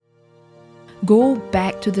Go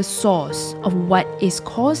back to the source of what is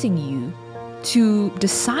causing you to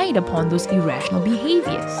decide upon those irrational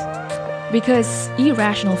behaviors. Because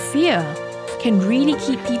irrational fear can really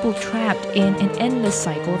keep people trapped in an endless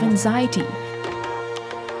cycle of anxiety.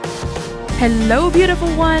 Hello,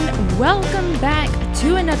 beautiful one. Welcome back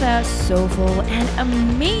to another soulful and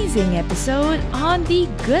amazing episode on the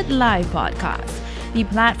Good Life Podcast, the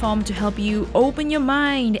platform to help you open your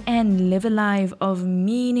mind and live a life of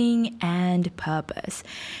meaning and purpose.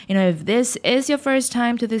 If this is your first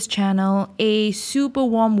time to this channel, a super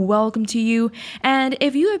warm welcome to you. And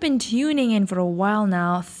if you have been tuning in for a while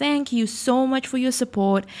now, thank you so much for your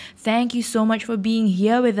support. Thank you so much for being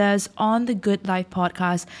here with us on the Good Life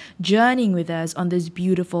Podcast, journeying with us on this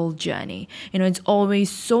beautiful journey. It's always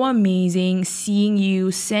so amazing seeing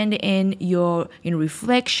you send in your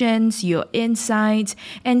reflections, your insights,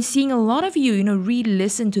 and seeing a lot of you,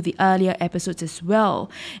 re-listen to the earlier episodes as well.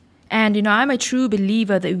 And, I'm a true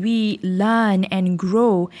believer that we learn and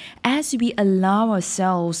grow as we allow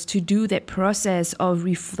ourselves to do that process of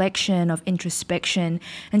reflection, of introspection,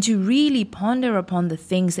 and to really ponder upon the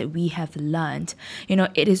things that we have learned.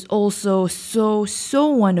 It is also so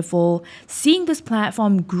wonderful seeing this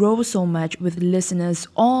platform grow so much with listeners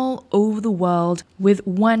all over the world with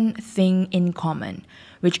one thing in common,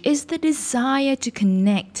 which is the desire to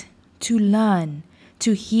connect, to learn,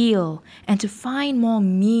 to heal, and to find more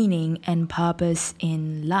meaning and purpose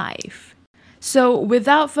in life. So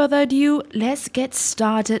without further ado, let's get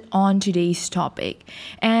started on today's topic.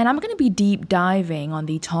 And I'm going to be deep diving on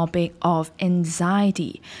the topic of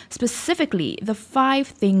anxiety, specifically the 5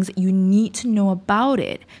 things you need to know about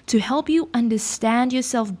it to help you understand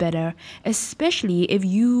yourself better, especially if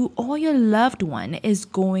you or your loved one is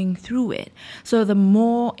going through it. So the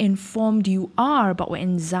more informed you are about what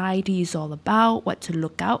anxiety is all about, what to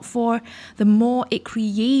look out for, the more it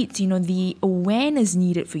creates, the awareness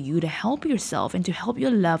needed for you to help yourself and to help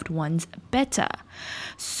your loved ones better.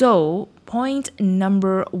 So, point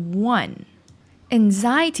number 1.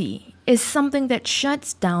 Anxiety is something that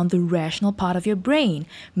shuts down the rational part of your brain,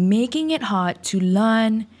 making it hard to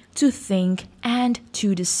learn, to think, and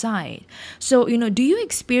to decide. So, do you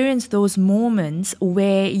experience those moments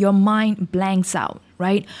where your mind blanks out,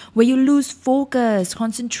 right? Where you lose focus,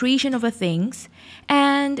 concentration over things,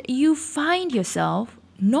 and you find yourself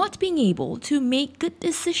not being able to make good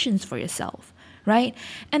decisions for yourself, right?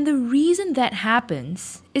 And the reason that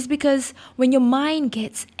happens is because when your mind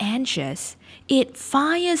gets anxious, it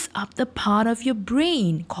fires up the part of your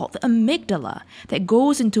brain called the amygdala that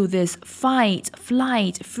goes into this fight,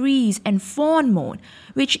 flight, freeze, and fawn mode,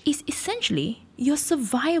 which is essentially your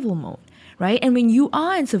survival mode, right? And when you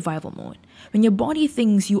are in survival mode, when your body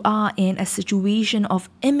thinks you are in a situation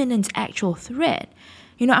of imminent actual threat,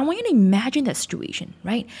 I want you to imagine that situation,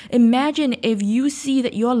 right? Imagine if you see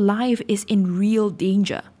that your life is in real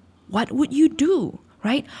danger. What would you do,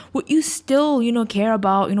 right? Would you still, care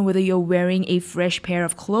about, whether you're wearing a fresh pair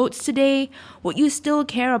of clothes today? Would you still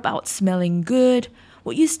care about smelling good?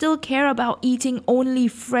 Would you still care about eating only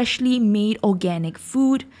freshly made organic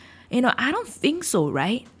food? I don't think so,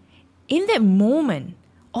 right? In that moment,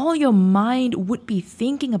 all your mind would be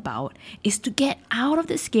thinking about is to get out of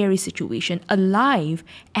the scary situation alive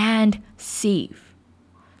and safe.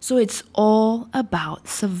 So it's all about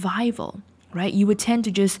survival, right? You would tend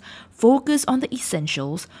to just focus on the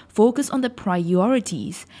essentials, focus on the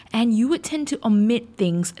priorities, and you would tend to omit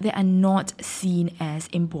things that are not seen as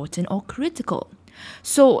important or critical.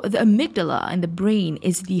 So the amygdala in the brain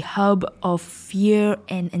is the hub of fear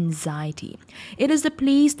and anxiety. It is the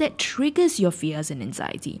place that triggers your fears and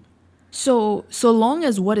anxiety. So long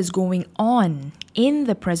as what is going on in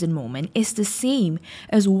the present moment is the same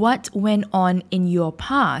as what went on in your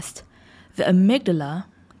past, the amygdala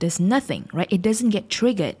does nothing, right? It doesn't get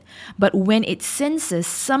triggered. But when it senses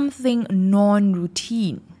something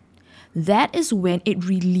non-routine, that is when it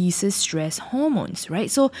releases stress hormones,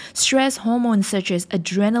 right? So stress hormones such as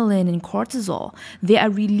adrenaline and cortisol, they are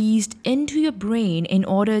released into your brain in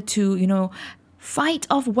order to, fight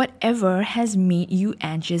off whatever has made you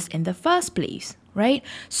anxious in the first place, right?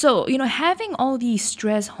 So, having all these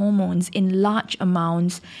stress hormones in large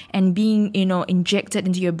amounts and being, injected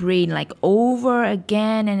into your brain like over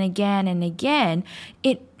again and again and again,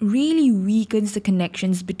 it really weakens the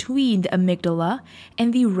connections between the amygdala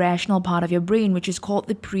and the rational part of your brain, which is called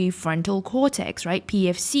the prefrontal cortex, right?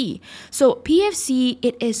 PFC. So PFC,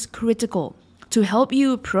 it is critical to help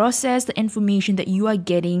you process the information that you are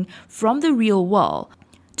getting from the real world,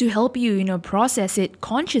 to help you, process it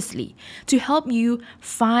consciously, to help you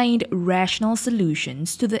find rational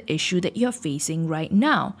solutions to the issue that you're facing right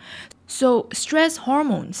now. So, stress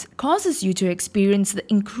hormones causes you to experience the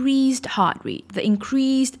increased heart rate, the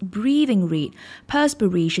increased breathing rate,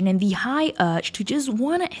 perspiration, and the high urge to just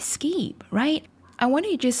want to escape, right? I want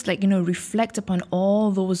you to just reflect upon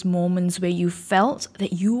all those moments where you felt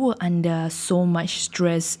that you were under so much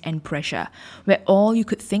stress and pressure, where all you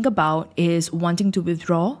could think about is wanting to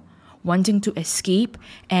withdraw, wanting to escape,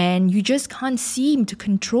 and you just can't seem to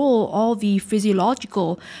control all the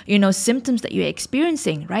physiological, symptoms that you're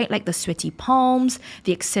experiencing, right? Like the sweaty palms,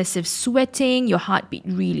 the excessive sweating, your heartbeat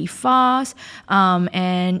really fast,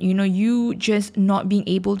 and you just not being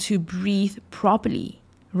able to breathe properly,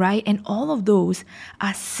 right? And all of those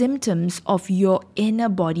are symptoms of your inner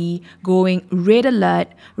body going red alert,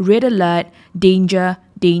 danger,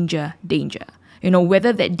 danger, danger.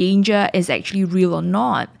 Whether that danger is actually real or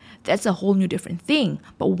not, that's a whole new different thing.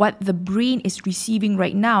 But what the brain is receiving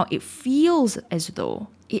right now, it feels as though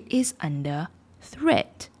it is under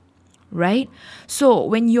threat, right? So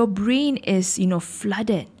when your brain is,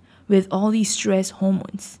 flooded with all these stress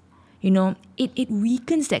hormones, it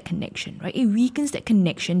weakens that connection, right? It weakens that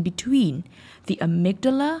connection between the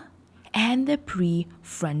amygdala and the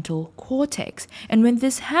prefrontal cortex. And when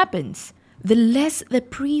this happens, the less the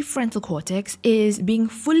prefrontal cortex is being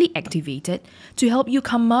fully activated to help you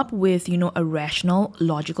come up with, a rational,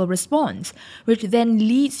 logical response, which then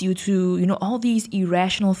leads you to, all these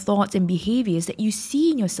irrational thoughts and behaviors that you see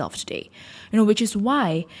in yourself today. Which is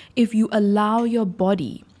why if you allow your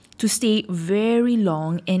body to stay very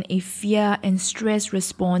long in a fear and stress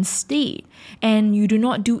response state, and you do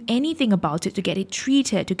not do anything about it to get it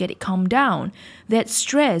treated, to get it calmed down, that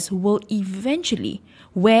stress will eventually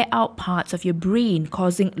wear out parts of your brain,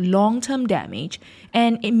 causing long-term damage,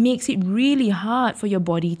 and it makes it really hard for your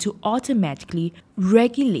body to automatically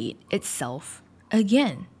regulate itself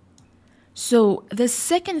again. So the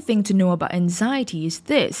second thing to know about anxiety is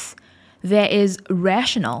this: there is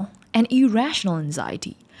rational and irrational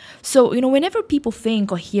anxiety. So, whenever people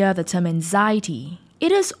think or hear the term anxiety,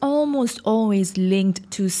 it is almost always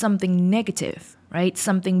linked to something negative, right?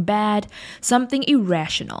 Something bad, something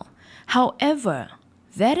irrational. However,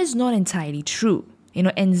 that is not entirely true.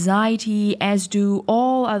 Anxiety, as do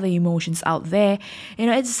all other emotions out there,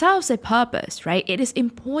 it serves a purpose, right? It is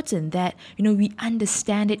important that, we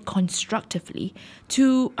understand it constructively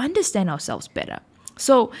to understand ourselves better.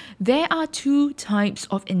 So there are two types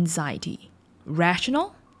of anxiety: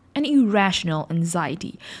 rational and irrational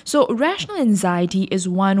anxiety. So rational anxiety is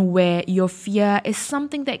one where your fear is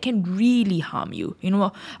something that can really harm you,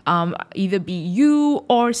 either be you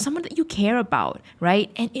or someone that you care about,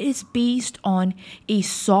 right? And it is based on a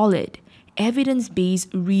solid,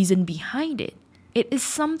 evidence-based reason behind it. It is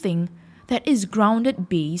something that is grounded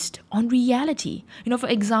based on reality. For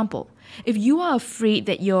example, if you are afraid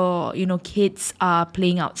that your, kids are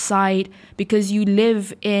playing outside because you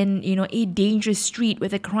live in, a dangerous street where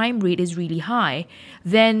the crime rate is really high,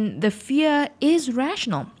 then the fear is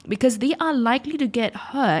rational because they are likely to get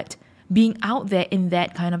hurt being out there in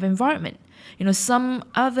that kind of environment. Some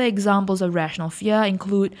other examples of rational fear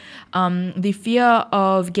include the fear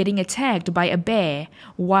of getting attacked by a bear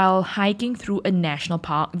while hiking through a national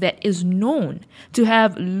park that is known to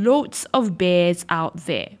have loads of bears out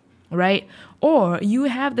there, right? Or you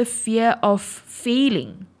have the fear of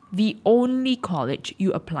failing the only college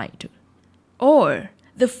you apply to. Or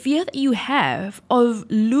the fear that you have of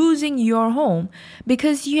losing your home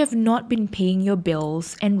because you have not been paying your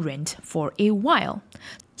bills and rent for a while.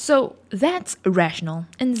 So that's rational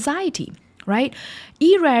anxiety, right?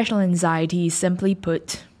 Irrational anxiety is simply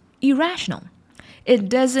put irrational. It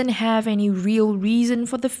doesn't have any real reason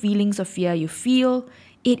for the feelings of fear you feel.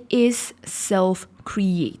 It is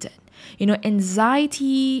self-created.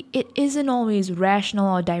 Anxiety, it isn't always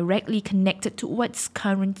rational or directly connected to what's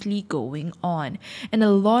currently going on. And a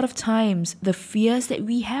lot of times, the fears that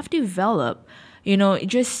we have developed, it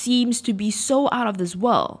just seems to be so out of this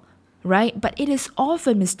world, right? But it is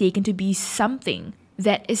often mistaken to be something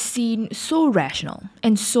that is seen so rational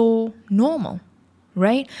and so normal,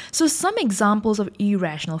 right? So some examples of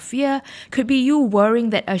irrational fear could be you worrying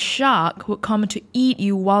that a shark would come to eat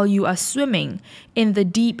you while you are swimming in the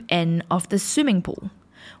deep end of the swimming pool,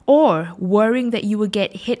 or worrying that you will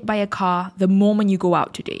get hit by a car the moment you go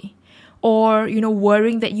out today, or,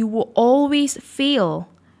 worrying that you will always fail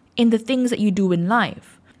in the things that you do in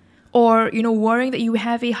life, or, worrying that you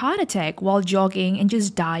have a heart attack while jogging and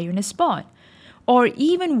just die on the spot. Or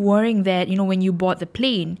even worrying that, when you board the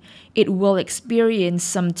plane, it will experience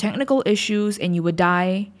some technical issues and you will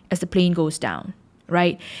die as the plane goes down,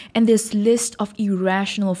 right? And this list of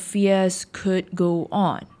irrational fears could go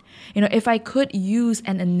on. If I could use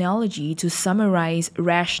an analogy to summarize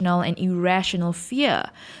rational and irrational fear.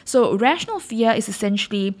 So rational fear is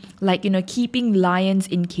essentially like, keeping lions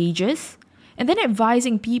in cages and then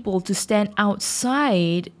advising people to stand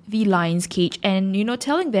outside the lion's cage and,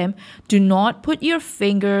 telling them, do not put your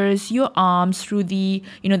fingers, your arms through the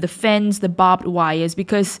fence, the barbed wires,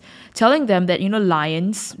 because telling them that,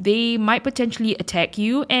 lions, they might potentially attack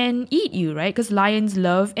you and eat you, right? Because lions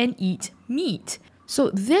love and eat meat.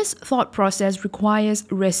 So this thought process requires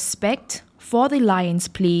respect for the lion's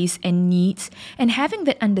place and needs, and having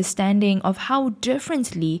that understanding of how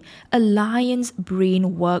differently a lion's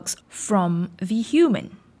brain works from the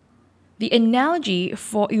human. The analogy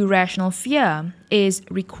for irrational fear is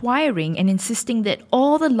requiring and insisting that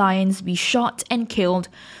all the lions be shot and killed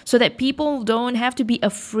so that people don't have to be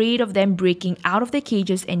afraid of them breaking out of their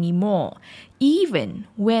cages anymore, even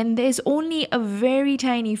when there's only a very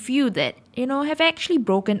tiny few that, have actually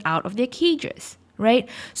broken out of their cages. Right?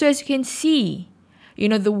 So as you can see,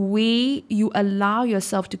 the way you allow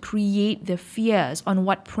yourself to create the fears, on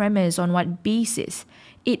what premise, on what basis,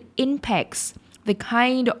 it impacts the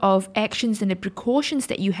kind of actions and the precautions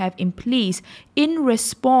that you have in place in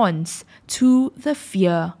response to the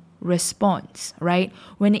fear response, right?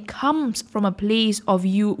 When it comes from a place of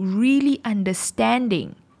you really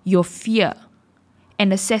understanding your fear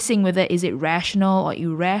and assessing whether is it rational or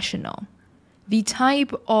irrational, the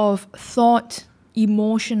type of thought,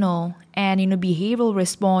 emotional and behavioral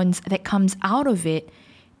response that comes out of it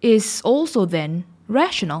is also then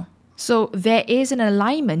rational. So there is an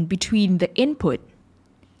alignment between the input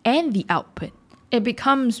and the output. It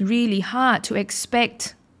becomes really hard to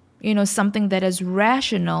expect something that is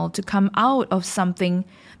rational to come out of something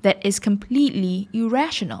that is completely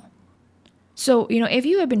irrational. So, if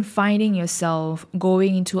you have been finding yourself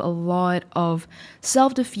going into a lot of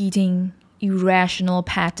self-defeating, irrational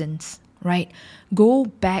patterns, right? Go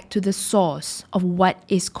back to the source of what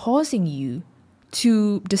is causing you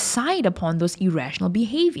to decide upon those irrational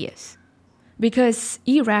behaviors. Because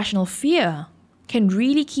irrational fear can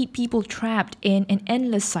really keep people trapped in an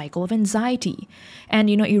endless cycle of anxiety. And,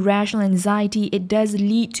 irrational anxiety, it does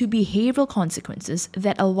lead to behavioral consequences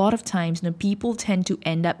that a lot of times, people tend to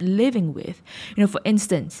end up living with. For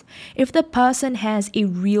instance, if the person has a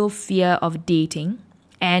real fear of dating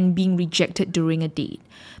and being rejected during a date,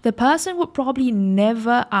 the person would probably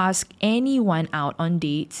never ask anyone out on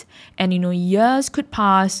dates. And, years could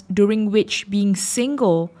pass during which being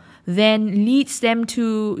single then leads them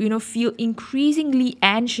to, feel increasingly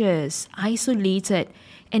anxious, isolated,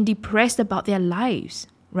 and depressed about their lives,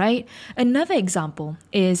 right? Another example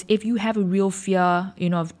is if you have a real fear,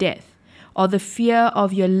 of death, or the fear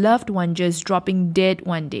of your loved one just dropping dead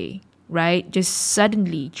one day, right? Just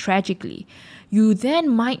suddenly, tragically. You then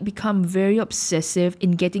might become very obsessive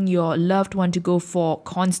in getting your loved one to go for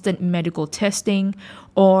constant medical testing,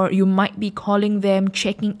 or you might be calling them,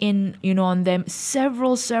 checking in, on them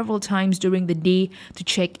several times during the day to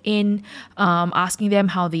check in, asking them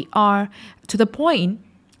how they are, to the point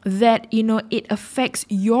that, it affects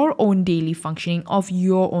your own daily functioning of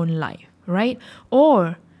your own life, right?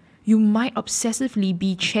 Or you might obsessively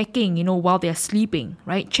be checking, while they're sleeping,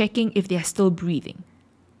 right? Checking if they're still breathing.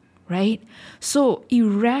 Right? So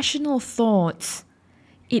irrational thoughts,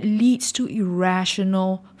 it leads to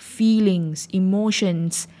irrational feelings,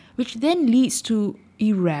 emotions, which then leads to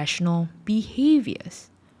irrational behaviors,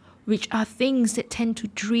 which are things that tend to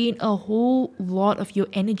drain a whole lot of your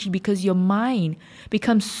energy because your mind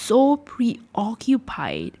becomes so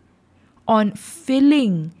preoccupied on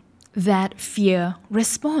filling that fear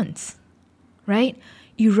response, right?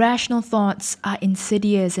 Irrational thoughts are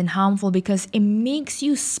insidious and harmful because it makes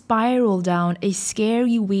you spiral down a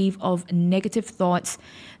scary wave of negative thoughts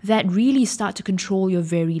that really start to control your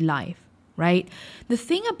very life, right? The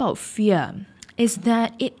thing about fear is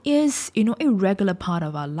that it is, a regular part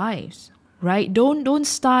of our lives, right? Don't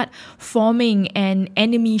start forming an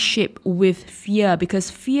enemyship with fear,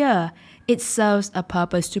 because fear, it serves a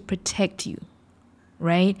purpose to protect you,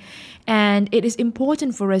 right? And it is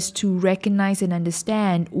important for us to recognize and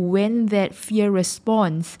understand when that fear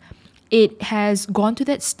response, it has gone to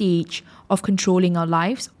that stage of controlling our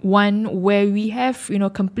lives, one where we have,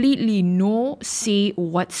 completely no say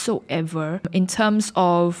whatsoever in terms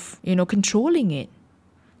of, controlling it.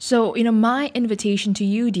 So, my invitation to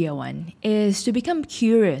you, dear one, is to become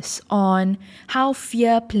curious on how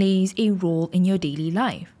fear plays a role in your daily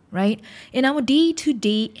life. Right? In our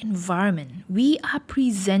day-to-day environment, we are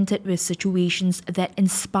presented with situations that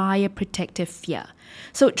inspire protective fear.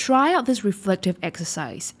 So try out this reflective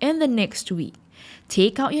exercise in the next week.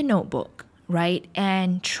 Take out your notebook, right?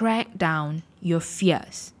 And track down your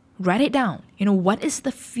fears. Write it down. What is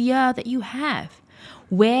the fear that you have?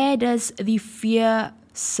 Where does the fear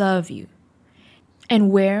serve you?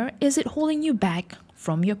 And where is it holding you back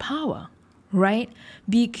from your power? Right?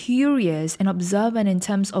 Be curious and observant in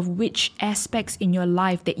terms of which aspects in your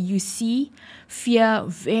life that you see fear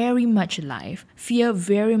very much alive, fear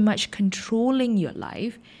very much controlling your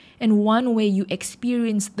life, and one where you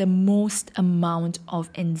experience the most amount of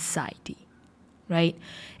anxiety, right?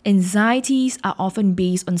 Anxieties are often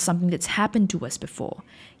based on something that's happened to us before,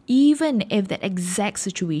 even if that exact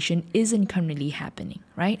situation isn't currently happening,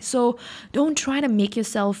 right? So don't try to make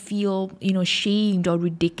yourself feel, shamed or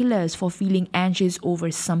ridiculous for feeling anxious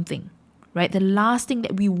over something, right? The last thing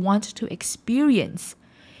that we want to experience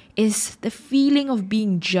is the feeling of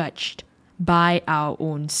being judged by our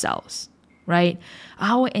own selves, right?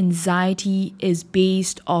 Our anxiety is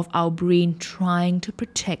based off our brain trying to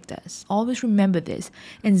protect us. Always remember this.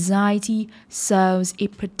 Anxiety serves a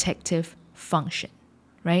protective function.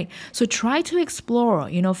 Right? So try to explore,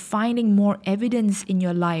 finding more evidence in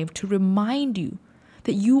your life to remind you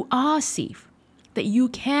that you are safe, that you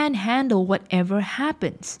can handle whatever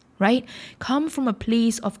happens, right? Come from a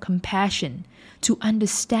place of compassion to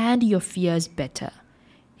understand your fears better.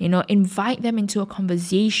 Invite them into a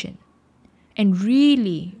conversation and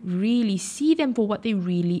really, really see them for what they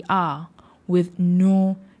really are with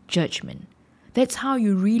no judgment. That's how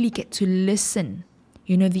you really get to listen.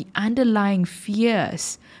 The underlying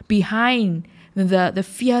fears behind the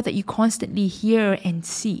fear that you constantly hear and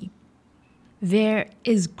see. There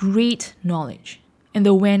is great knowledge and the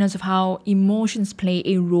awareness of how emotions play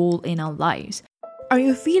a role in our lives. Are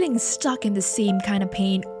you feeling stuck in the same kind of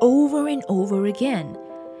pain over and over again?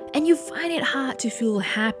 And you find it hard to feel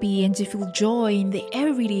happy and to feel joy in the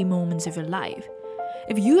everyday moments of your life?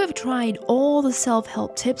 If you have tried all the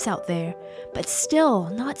self-help tips out there, but still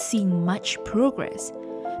not seeing much progress,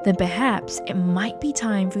 then perhaps it might be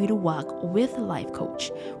time for you to work with a life coach,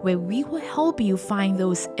 where we will help you find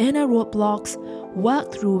those inner roadblocks,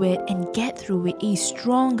 work through it, and get through it a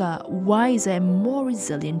stronger, wiser, and more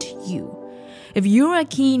resilient you. If you are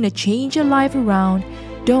keen to change your life around,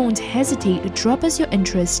 don't hesitate to drop us your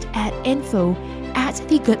interest at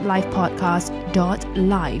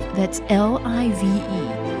info@thegoodlifepodcast.live. That's LIVE.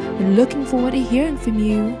 We're looking forward to hearing from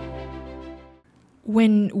you.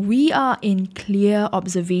 When we are in clear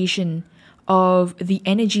observation of the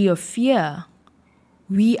energy of fear,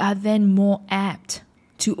 we are then more apt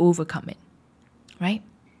to overcome it, right?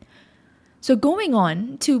 So going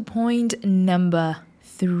on to point number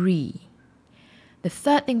 3. The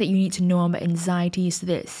third thing that you need to know about anxiety is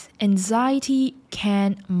this. Anxiety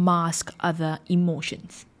can mask other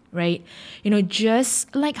emotions, right?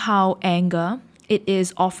 Just like how anger, it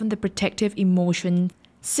is often the protective emotion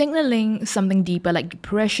signaling something deeper like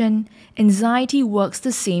depression, anxiety works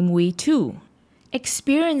the same way too.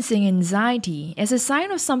 Experiencing anxiety is a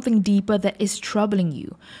sign of something deeper that is troubling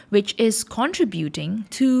you, which is contributing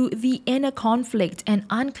to the inner conflict and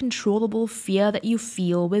uncontrollable fear that you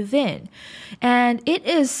feel within. And it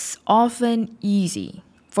is often easy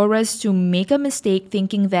for us to make a mistake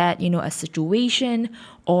thinking that, a situation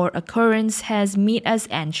or occurrence has made us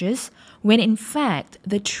anxious, when in fact,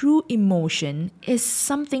 the true emotion is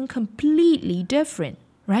something completely different,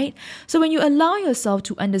 right? So when you allow yourself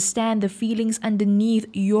to understand the feelings underneath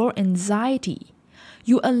your anxiety,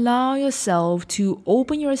 you allow yourself to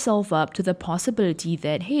open yourself up to the possibility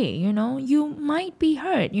that, hey, you might be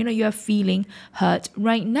hurt. You are feeling hurt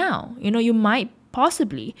right now. You might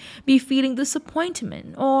possibly be feeling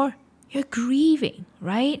disappointment or you're grieving,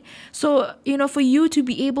 right? So, for you to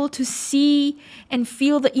be able to see and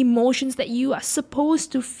feel the emotions that you are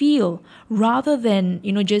supposed to feel rather than,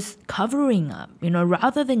 just covering up,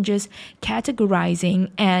 rather than just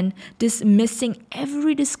categorizing and dismissing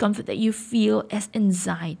every discomfort that you feel as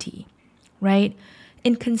anxiety, right?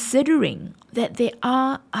 In considering that there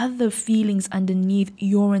are other feelings underneath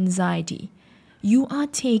your anxiety, you are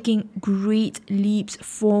taking great leaps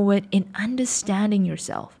forward in understanding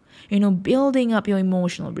yourself. Building up your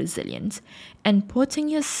emotional resilience and putting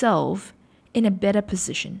yourself in a better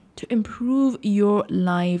position to improve your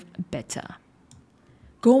life better.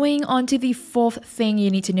 Going on to the fourth thing you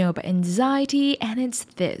need to know about anxiety, and it's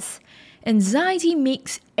this. Anxiety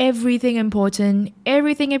makes everything important,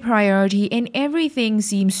 everything a priority, and everything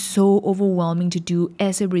seems so overwhelming to do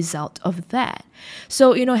as a result of that.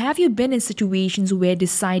 So, have you been in situations where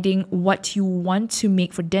deciding what you want to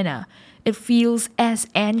make for dinner, it feels as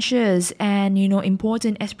anxious and,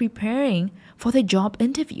 important as preparing for the job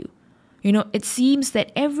interview? It seems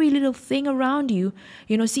that every little thing around you,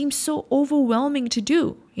 seems so overwhelming to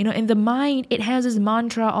do. In the mind, it has this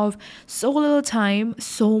mantra of so little time,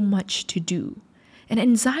 so much to do. And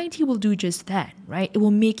anxiety will do just that, right? It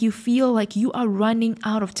will make you feel like you are running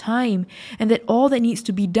out of time and that all that needs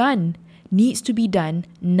to be done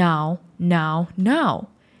now, now, now.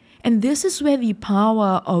 And this is where the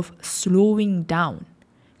power of slowing down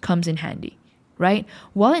comes in handy, right?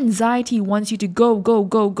 While anxiety wants you to go, go,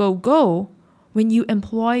 go, go, go, when you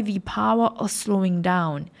employ the power of slowing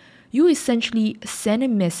down, you essentially send a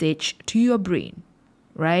message to your brain,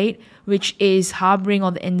 right? Which is harboring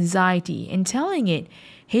all the anxiety and telling it,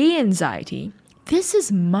 hey, anxiety, this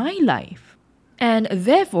is my life. And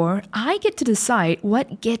therefore, I get to decide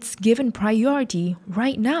what gets given priority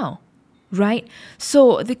right now. Right?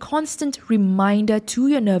 So the constant reminder to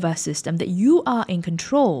your nervous system that you are in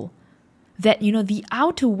control, that, the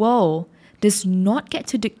outer world does not get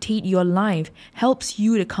to dictate your life, helps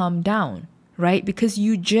you to calm down, right? Because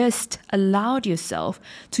you just allowed yourself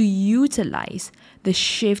to utilize the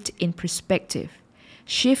shift in perspective,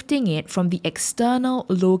 shifting it from the external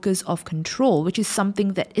locus of control, which is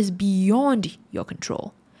something that is beyond your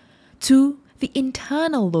control, to the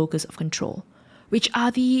internal locus of control, which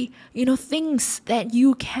are the, things that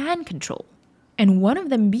you can control. And one of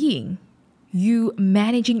them being you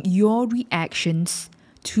managing your reactions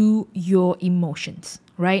to your emotions,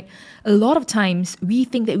 right? A lot of times we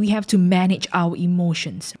think that we have to manage our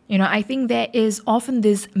emotions. I think there is often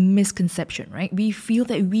this misconception, right? We feel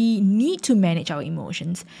that we need to manage our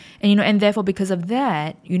emotions. And therefore because of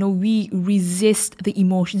that, we resist the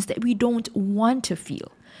emotions that we don't want to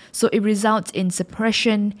feel. So it results in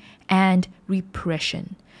suppression and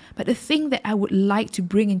repression. But the thing that I would like to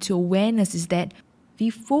bring into awareness is that the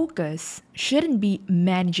focus shouldn't be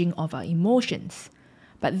managing of our emotions,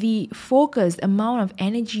 but the focus, amount of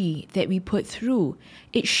energy that we put through,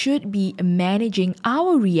 it should be managing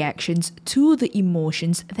our reactions to the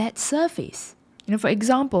emotions that surface. For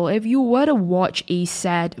example, if you were to watch a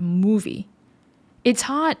sad movie, it's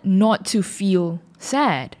hard not to feel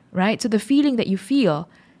sad, right? So the feeling that you feel,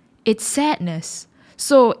 it's sadness.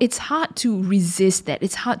 So it's hard to resist that.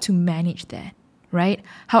 It's hard to manage that, right?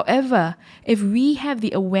 However, if we have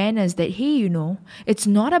the awareness that, hey, it's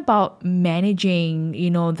not about managing,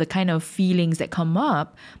 the kind of feelings that come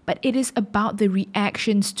up, but it is about the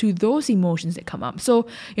reactions to those emotions that come up. So,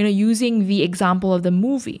 using the example of the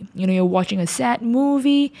movie, you're watching a sad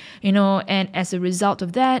movie, and as a result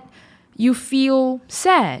of that, you feel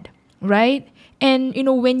sad, right? And,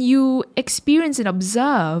 when you experience and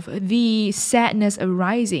observe the sadness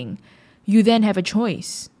arising, you then have a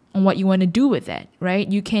choice on what you want to do with that,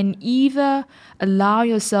 right? You can either allow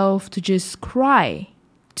yourself to just cry,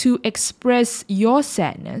 to express your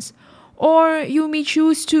sadness, or you may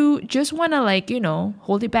choose to just want to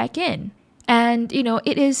hold it back in. And,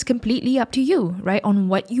 it is completely up to you, right? On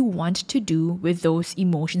what you want to do with those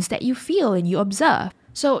emotions that you feel and you observe.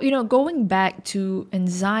 So, going back to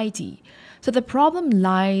anxiety, so the problem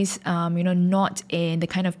lies, not in the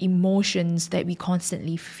kind of emotions that we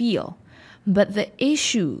constantly feel, but the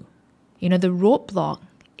issue, the roadblock,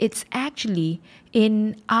 it's actually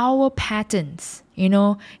in our patterns, in,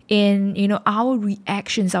 our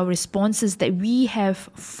reactions, our responses that we have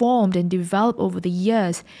formed and developed over the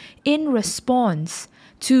years in response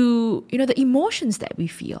to, the emotions that we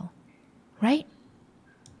feel, right?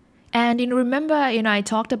 And remember, I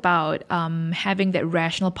talked about having that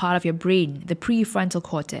rational part of your brain, the prefrontal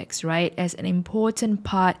cortex, right, as an important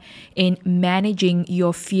part in managing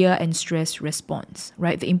your fear and stress response,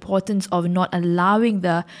 right? The importance of not allowing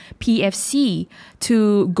the PFC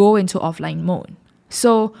to go into offline mode.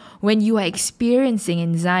 So when you are experiencing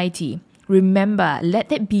anxiety, remember, let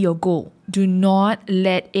that be your goal. Do not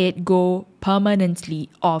let it go permanently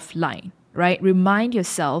offline. Right? Remind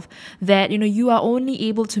yourself that, you are only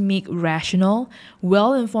able to make rational,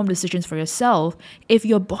 well-informed decisions for yourself if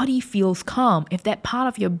your body feels calm, if that part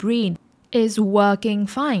of your brain is working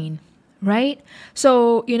fine, right?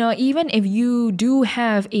 So, even if you do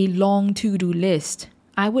have a long to-do list,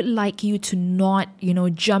 I would like you to not,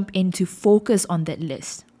 jump into focus on that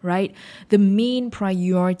list, right? The main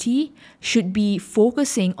priority should be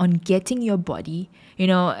focusing on getting your body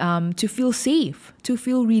to feel safe, to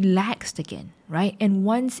feel relaxed again, right? And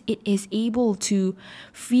once it is able to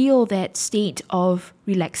feel that state of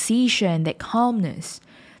relaxation, that calmness,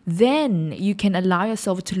 then you can allow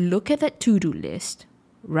yourself to look at that to-do list,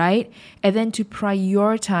 right? And then to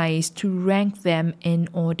prioritize, to rank them in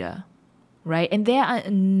order, right? And there are a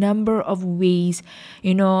number of ways,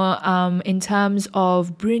 in terms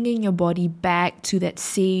of bringing your body back to that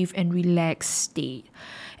safe and relaxed state.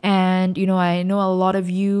 And, I know a lot of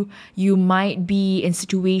you might be in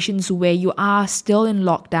situations where you are still in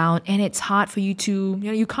lockdown and it's hard for you to,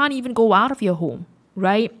 you can't even go out of your home,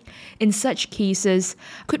 right? In such cases,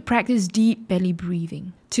 could practice deep belly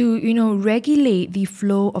breathing to, regulate the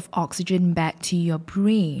flow of oxygen back to your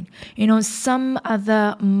brain. Some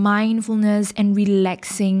other mindfulness and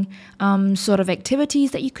relaxing sort of activities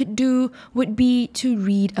that you could do would be to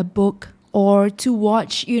read a book or to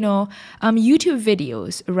watch, YouTube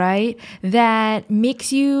videos, right? That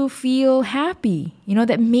makes you feel happy,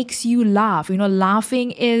 that makes you laugh.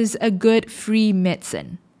 Laughing is a good free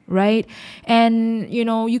medicine, right? And,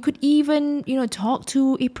 you could even, talk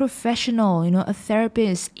to a professional, a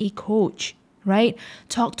therapist, a coach, right?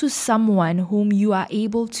 Talk to someone whom you are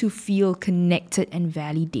able to feel connected and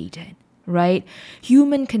validated, right?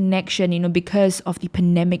 Human connection, because of the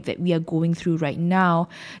pandemic that we are going through right now,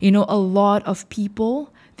 a lot of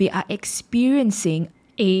people, they are experiencing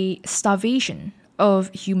a starvation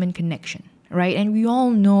of human connection, right? And we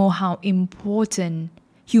all know how important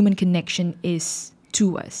human connection is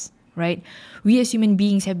to us, right? We as human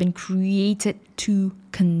beings have been created to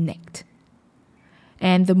connect.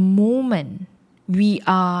 And the moment we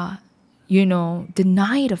are,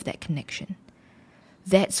 denied of that connection,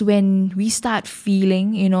 that's when we start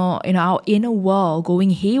feeling, in our inner world going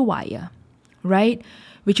haywire, right?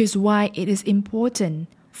 Which is why it is important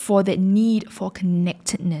for that need for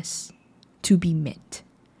connectedness to be met.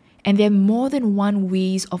 And there are more than one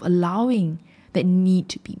ways of allowing that need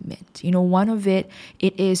to be met. One of it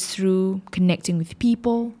is through connecting with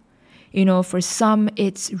people. For some,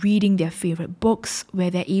 it's reading their favorite books where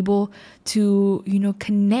they're able to,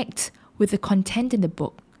 connect with the content in the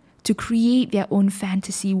book, to create their own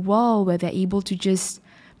fantasy world where they're able to just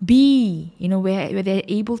be, where they're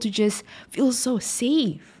able to just feel so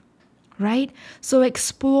safe, right? So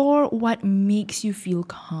explore what makes you feel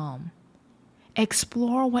calm.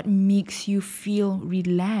 Explore what makes you feel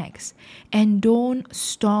relaxed, and don't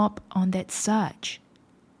stop on that search,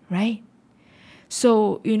 right?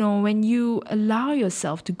 So, when you allow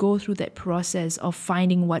yourself to go through that process of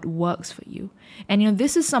finding what works for you, and,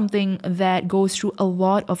 this is something that goes through a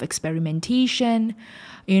lot of experimentation.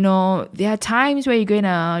 There are times where you're going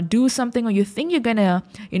to do something or you think you're going to,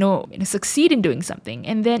 succeed in doing something,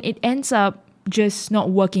 and then it ends up just not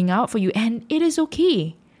working out for you, and it is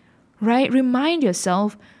okay. Right? Remind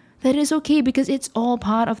yourself that it's okay because it's all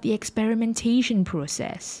part of the experimentation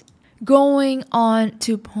process. Going on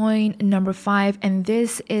to point number 5, and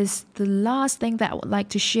this is the last thing that I would like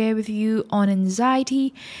to share with you on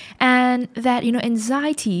anxiety, and that,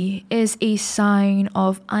 anxiety is a sign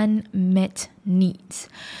of unmet needs.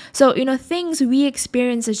 So, things we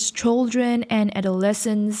experience as children and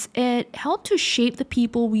adolescents, it helped to shape the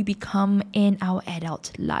people we become in our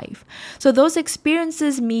adult life. So those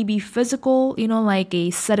experiences may be physical, like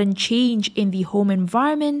a sudden change in the home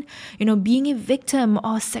environment, being a victim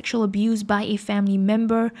of sexual abuse by a family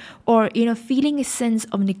member, or, feeling a sense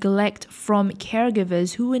of neglect from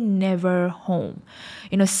caregivers who were never home.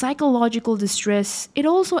 Psychological distress, it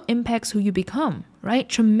also impacts who you become, right?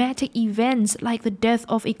 Traumatic events like the death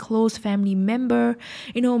of a close family member,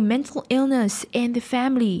 mental illness in the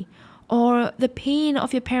family, or the pain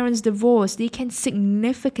of your parents' divorce, they can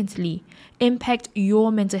significantly impact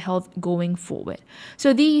your mental health going forward.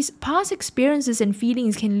 So these past experiences and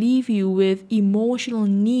feelings can leave you with emotional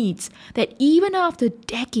needs that even after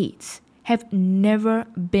decades have never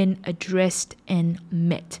been addressed and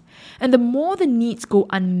met. And the more the needs go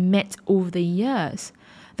unmet over the years,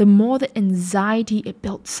 the more the anxiety it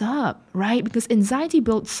builds up, right? Because anxiety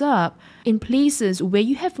builds up in places where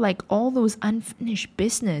you have like all those unfinished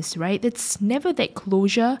business, right? That's never that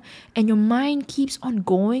closure, and your mind keeps on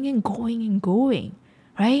going and going and going,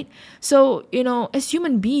 right? So, as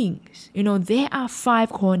human beings, there are 5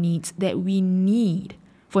 core needs that we need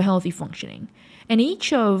for healthy functioning. And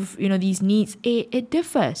each of, these needs, it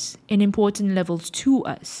differs in important levels to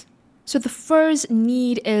us. So the first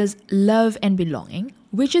need is love and belonging,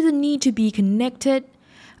 which is the need to be connected,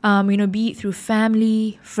 be it through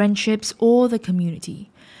family, friendships, or the community.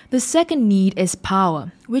 The second need is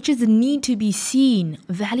power, which is the need to be seen,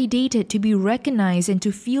 validated, to be recognized, and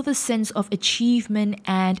to feel the sense of achievement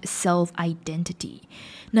and self-identity.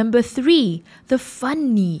 Number 3, the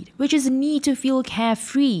fun need, which is the need to feel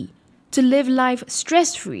carefree, to live life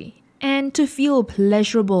stress-free, and to feel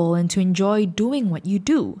pleasurable and to enjoy doing what you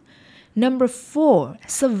do. Number 4,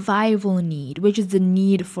 survival need, which is the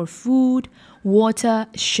need for food, water,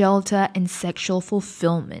 shelter, and sexual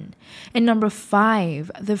fulfillment. And number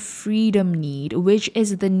 5, the freedom need, which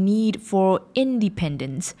is the need for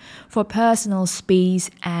independence, for personal space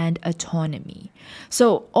and autonomy.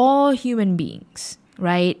 So all human beings,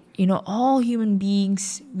 right? All human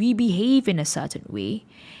beings, we behave in a certain way,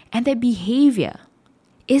 and that behavior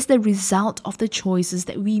is the result of the choices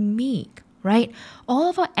that we make. Right? All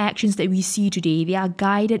of our actions that we see today, they are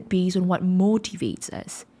guided based on what motivates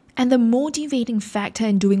us. And the motivating factor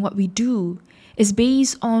in doing what we do is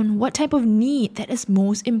based on what type of need that is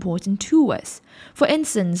most important to us. For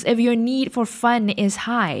instance, if your need for fun is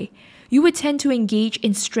high, you would tend to engage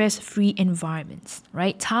in stress-free environments,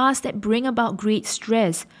 right? Tasks that bring about great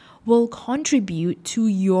stress will contribute to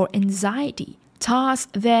your anxiety.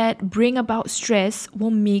 Tasks that bring about stress will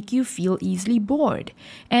make you feel easily bored,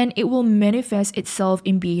 and it will manifest itself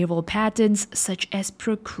in behavioral patterns such as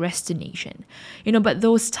procrastination. But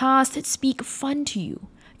those tasks that speak fun to you,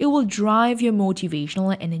 it will drive your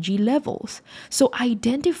motivational and energy levels. So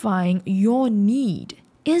identifying your need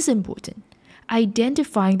is important.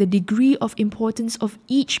 Identifying the degree of importance of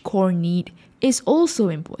each core need is also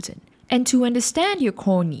important. And to understand your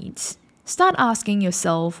core needs, start asking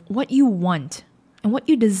yourself what you want and what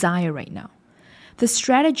you desire right now. The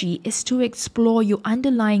strategy is to explore your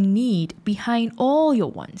underlying need behind all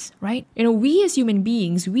your wants, right? We as human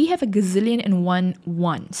beings, we have a gazillion and one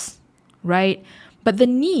wants, right? But the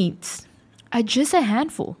needs are just a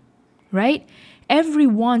handful, right? Every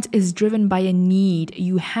want is driven by a need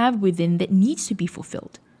you have within that needs to be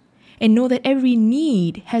fulfilled. And know that every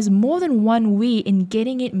need has more than one way in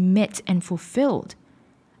getting it met and fulfilled.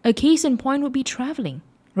 A case in point would be traveling.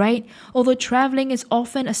 Right? Although traveling is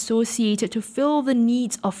often associated to fill the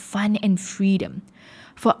needs of fun and freedom,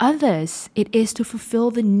 for others, it is to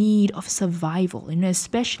fulfill the need of survival,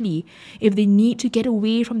 especially if they need to get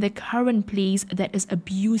away from their current place that is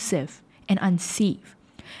abusive and unsafe.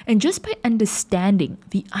 And just by understanding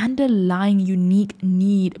the underlying unique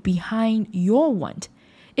need behind your want,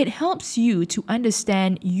 it helps you to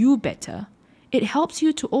understand you better. It helps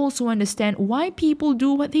you to also understand why people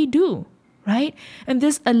do what they do. Right? And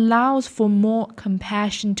this allows for more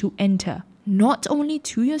compassion to enter, not only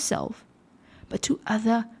to yourself, but to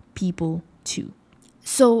other people too.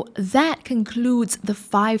 So that concludes the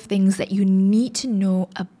 5 things that you need to know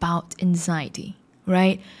about anxiety,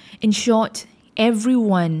 right? In short,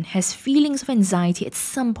 everyone has feelings of anxiety at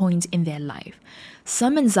some point in their life.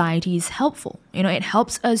 Some anxiety is helpful. It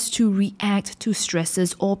helps us to react to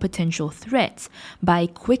stresses or potential threats by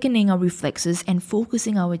quickening our reflexes and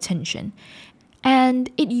focusing our attention.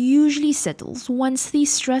 And it usually settles once the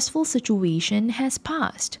stressful situation has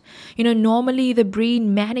passed. Normally the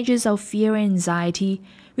brain manages our fear and anxiety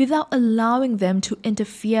without allowing them to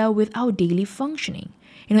interfere with our daily functioning.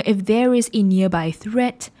 If there is a nearby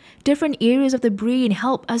threat, different areas of the brain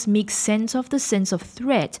help us make sense of the sense of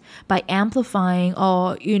threat by amplifying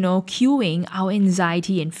or, cueing our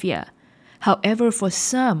anxiety and fear. However, for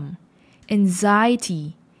some,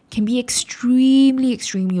 anxiety can be extremely,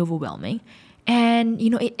 extremely overwhelming. And,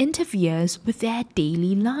 it interferes with their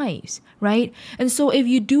daily lives, right? And so if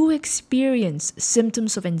you do experience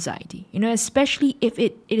symptoms of anxiety, especially if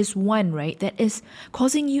it is one, right, that is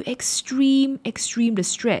causing you extreme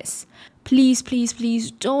distress, please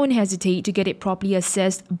don't hesitate to get it properly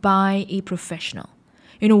assessed by a professional.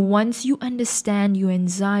 Once you understand your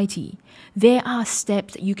anxiety, there are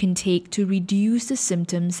steps that you can take to reduce the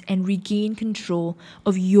symptoms and regain control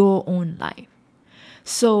of your own life.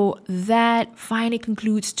 So that finally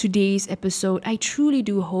concludes today's episode. I truly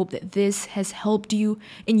do hope that this has helped you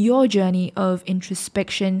in your journey of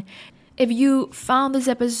introspection. If you found this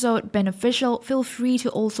episode beneficial, feel free to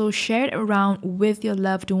also share it around with your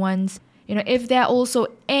loved ones. If there are also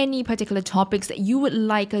any particular topics that you would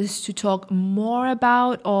like us to talk more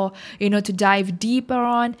about or, to dive deeper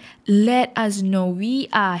on, let us know. We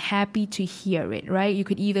are happy to hear it, right? You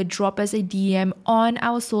could either drop us a DM on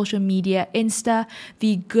our social media, Insta,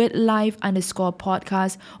 the Good Life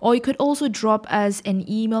 _podcast, or you could also drop us an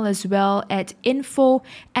email as well at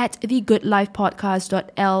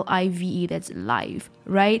info@thegoodlifepodcast.live. That's live.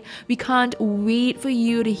 Right? We can't wait for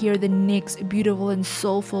you to hear the next beautiful and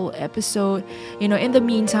soulful episode. In the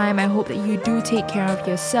meantime, I hope that you do take care of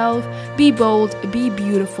yourself. Be bold, be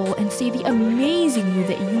beautiful, and stay the amazing you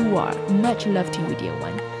that you are. Much love to you, dear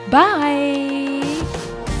one. Bye!